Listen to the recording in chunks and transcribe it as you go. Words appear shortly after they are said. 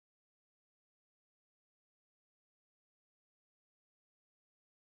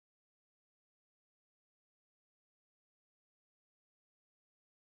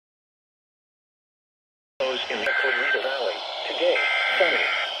In the Clarita Valley. Today, sunny.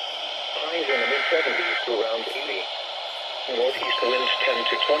 Highs in the mid-70s to around 80. Northeast winds 10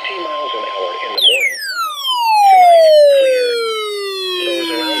 to 20 miles an hour in the morning. Tonight, clear. Lows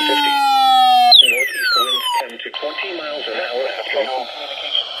around 50. Northeast winds 10 to 20 miles an hour after noon.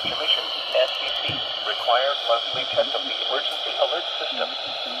 Communications Commission, SEC, required monthly test of the emergency alert system.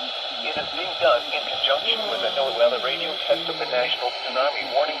 It is being done in conjunction with the NWR radio test of the National Tsunami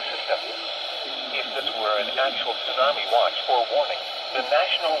Warning System. If this were an actual tsunami watch or warning, the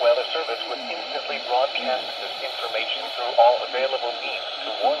National Weather Service would instantly broadcast this information through all available means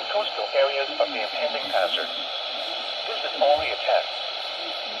to warn coastal areas of the impending hazard. This is only a test.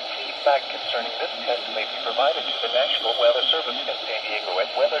 Feedback concerning this test may be provided to the National Weather Service in San Diego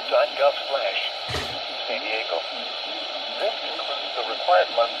at weather.gov/San Diego. This concludes the required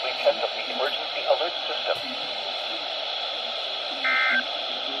monthly test of the emergency alert system.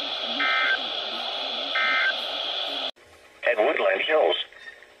 At Woodland Hills,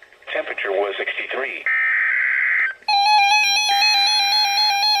 temperature was 63.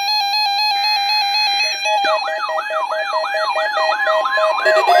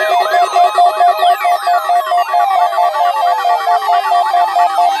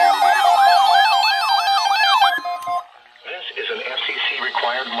 This is an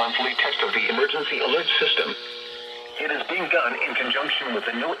FCC-required monthly test of the emergency alert system. It is being done in conjunction with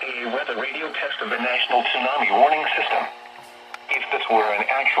the NWR weather radio test of the National Tsunami Warning System. If this were an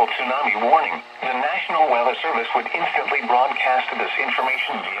actual tsunami warning, the National Weather Service would instantly broadcast this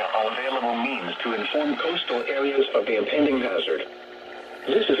information via all available means to inform coastal areas of the impending hazard.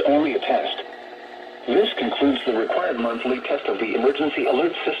 This is only a test. This concludes the required monthly test of the emergency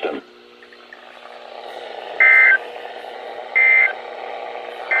alert system.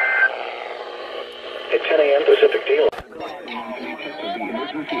 At 10 a.m. Pacific Daylight. Monthly test of the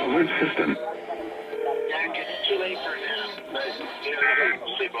emergency alert system. It's too late for now, but you can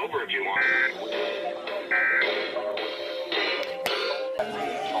sleep over if you want.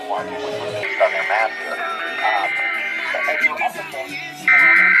 Based on their math here. If you're up against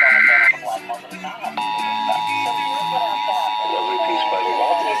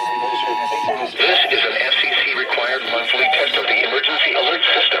This is an FCC-required monthly test of the emergency alert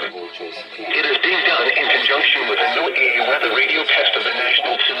system. It is being done in conjunction with the NWR weather radio test of the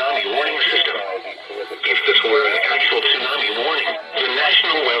National Tsunami Warning System. If this were an actual tsunami warning, the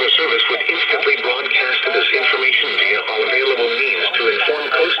National Weather Service would instantly broadcast this information via all available means to inform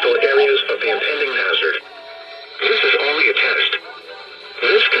coastal areas of the impending hazard. This is only a test.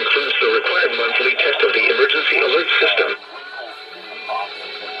 This concludes the required monthly test of the emergency alert system.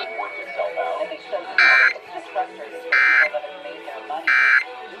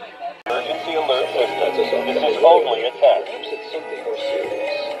 Emergency alert system. This is only a test.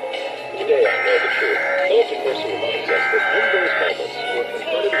 Today on Know the Truth, Philip Mercy reminds us that in those moments we're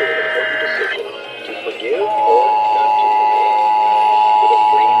confronted with an important decision to forgive or not to forgive. With a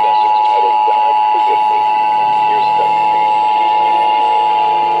free message titled God Forgive Me, here's Philip.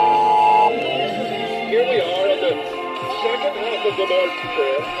 Here we are on the second half of the Lord's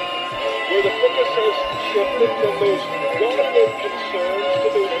Prayer, where the focus has shifted from those God-word concerns to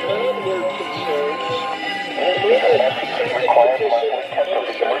those man-word concerns. And we're going to Required monthly test of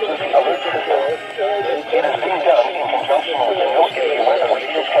the emergency alert system. It is being done in conjunction with the NWR weather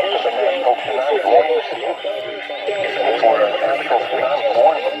radio test of the National Tsunami Warning System. If this were an actual tsunami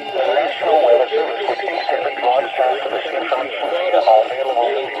warning, the National Weather Service would instantly broadcast this information via all available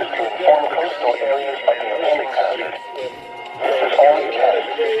means to inform coastal areas of the impending hazard. This is only a test.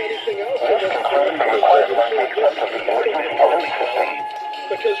 This concludes the required monthly test of the emergency alert system.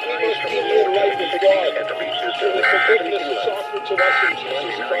 because we must be made right with God. For the forgiveness is offered to us in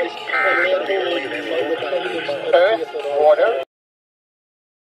Jesus Christ, and we are holy by the covenant of the Earth, water,